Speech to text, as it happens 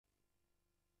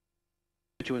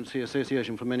constituency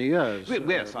association for many years.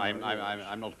 Yes, I'm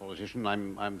not a politician.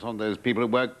 I'm one of those people who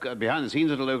work behind the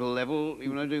scenes at a local level,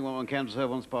 you know, doing what one can to serve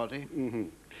one's party. Mm-hmm.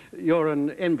 You're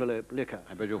an envelope licker.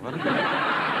 I beg your pardon?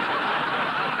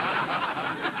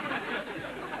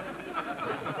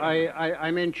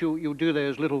 I meant you do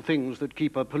those little things that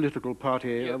keep a political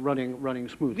party running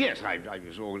smoothly. Yes, I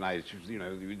just organised, you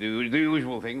know, the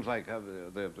usual things like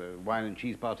the wine and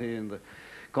cheese party and the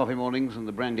coffee mornings and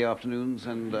the brandy afternoons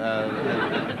and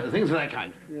things of that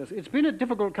kind. Yes, it's been a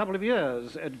difficult couple of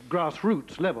years at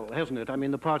grassroots level, hasn't it? I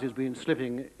mean, the party's been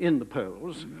slipping in the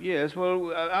polls. Yes,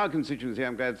 well, our constituency,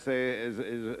 I'm glad to say,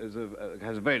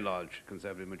 has a very large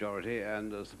Conservative majority,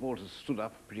 and support has stood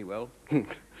up pretty well.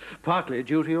 Partly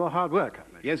due to your hard work, I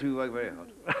imagine. Yes, we work very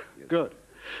hard. Yes. Good.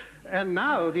 And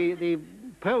now the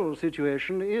poll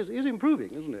situation is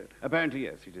improving, isn't it? Apparently,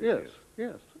 yes, it is. Yes,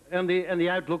 yes. And the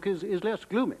outlook is less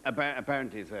gloomy.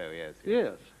 Apparently so, yes.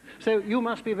 Yes. So you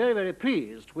must be very, very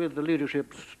pleased with the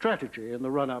leadership's strategy in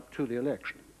the run-up to the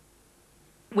election.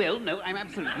 Well, no, I'm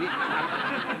absolutely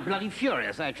bloody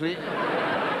furious, actually.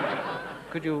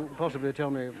 Could you possibly tell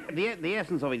me? The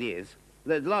essence of it is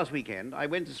that last weekend I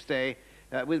went to stay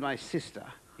with my sister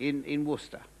in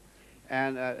Worcester,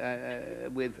 and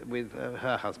with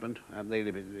her husband. They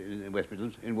live in West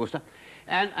Midlands, in Worcester.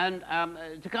 And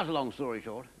to cut a long story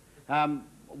short,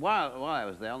 while I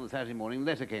was there on the Saturday morning, a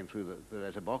letter came through the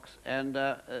letter box, and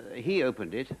he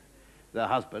opened it, the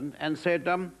husband, and said,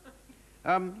 look,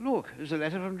 there's a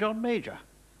letter from John Major.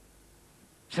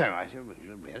 So I said,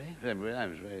 really? I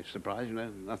was very surprised, you know,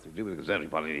 nothing to do with the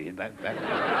Conservative Party. But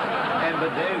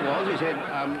there it was, he said,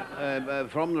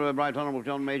 from the Right Honourable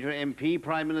John Major, MP,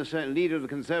 Prime Minister, and Leader of the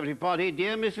Conservative Party,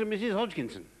 dear Mr. and Mrs.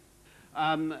 Hodgkinson.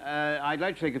 I'd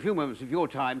like to take a few moments of your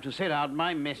time to set out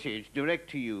my message direct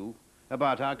to you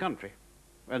about our country.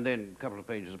 And then a couple of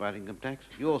pages about income tax.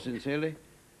 Yours sincerely,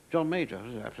 John Major. It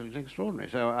was absolutely extraordinary.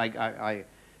 So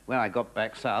when I got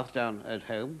back south, down at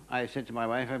home, I said to my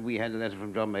wife, have we had a letter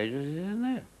from John Major? She said,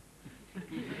 no.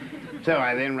 So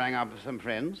I then rang up some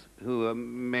friends who were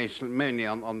mainly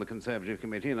on the Conservative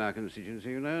committee in our constituency,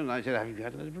 you know, and I said, have you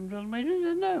had a letter from John Major? He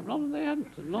said, no, not they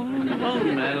hadn't. Not a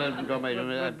letter from John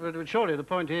Major. But surely the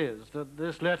point is that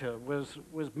this letter was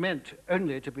meant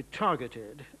only to be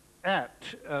targeted at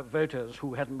voters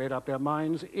who hadn't made up their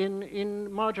minds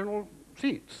in marginal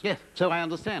seats. Yes, so I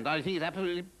understand. I think it's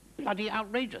absolutely bloody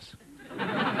outrageous.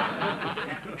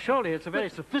 Surely it's a very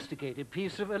sophisticated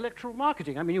piece of electoral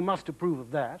marketing. I mean, you must approve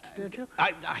of that, don't you?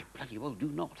 I bloody well do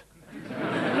not. Look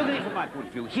at it from my point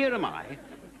of view. Here am I,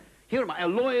 a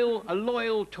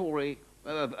loyal Tory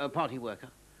party worker,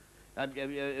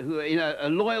 who in a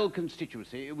loyal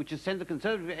constituency which has sent the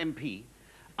Conservative MP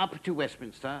up to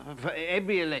Westminster for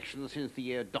every election since the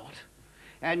year dot,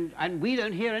 and we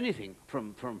don't hear anything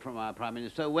from our Prime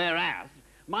Minister, whereas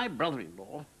my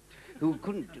brother-in-law, who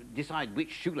couldn't decide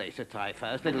which shoelace to tie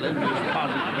first, let alone which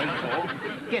party to vote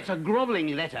for, gets a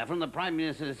grovelling letter from the Prime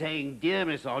Minister saying, dear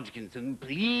Mr. Hodgkinson,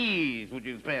 please would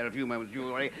you spare a few moments of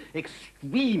your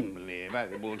extremely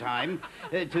valuable time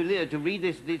to read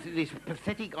this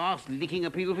pathetic arse-licking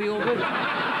appeal for your vote.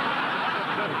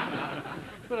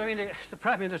 But I mean, the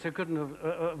Prime Minister couldn't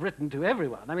have written to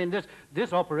everyone. I mean,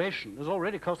 this operation has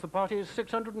already cost the party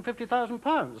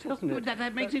 £650,000, hasn't it? But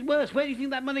that makes it worse. Where do you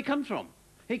think that money comes from?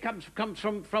 It comes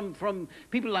from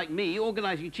people like me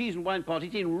organising cheese and wine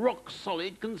parties in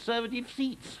rock-solid Conservative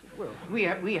seats. Well, we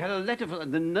had a letter the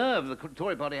nerve of the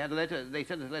Tory party had a letter. They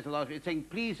sent us a letter last week saying,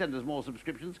 please send us more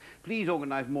subscriptions, please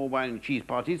organise more wine and cheese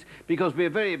parties, because we're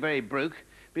very, very broke,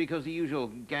 because the usual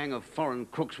gang of foreign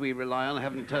crooks we rely on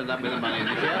haven't turned up with the money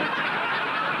this year.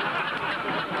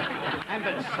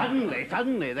 But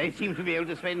suddenly, they seem to be able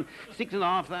to spend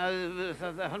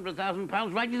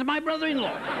 £650,000 right into my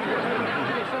brother-in-law.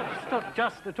 It's not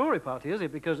just the Tory party, is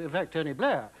it? Because, in fact, Tony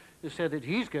Blair has said that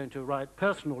he's going to write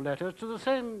personal letters to the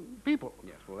same people.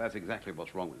 Yes, well, that's exactly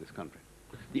what's wrong with this country.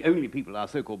 The only people our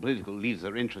so-called political leaders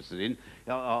are interested in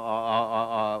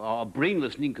are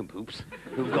brainless nincompoops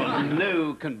who've got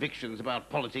no convictions about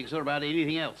politics or about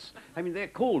anything else. I mean, they're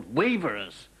called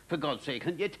waverers, for God's sake,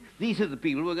 and yet these are the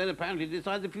people who are going to apparently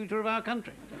decide the future of our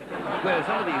country. Whereas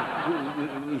somebody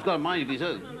who's got a mind of his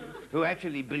own, who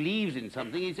actually believes in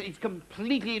something, it's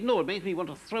completely ignored. It makes me want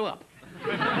to throw up.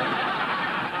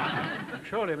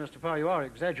 Surely, Mr. Parr, you are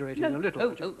exaggerating a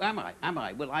little. Oh, am I?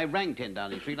 Well, I rang 10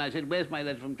 Downing Street and I said, where's my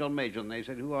letter from John Major? And they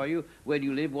said, who are you? Where do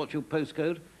you live? What's your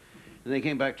postcode? And they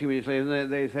came back 2 minutes later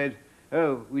and they said,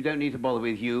 oh, we don't need to bother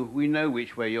with you. We know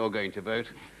which way you're going to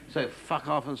vote. So fuck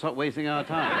off and stop wasting our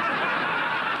time.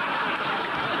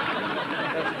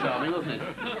 That's charming, wasn't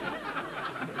it?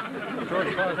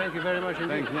 George Parr, thank you very much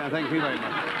indeed. Thank you very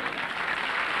much.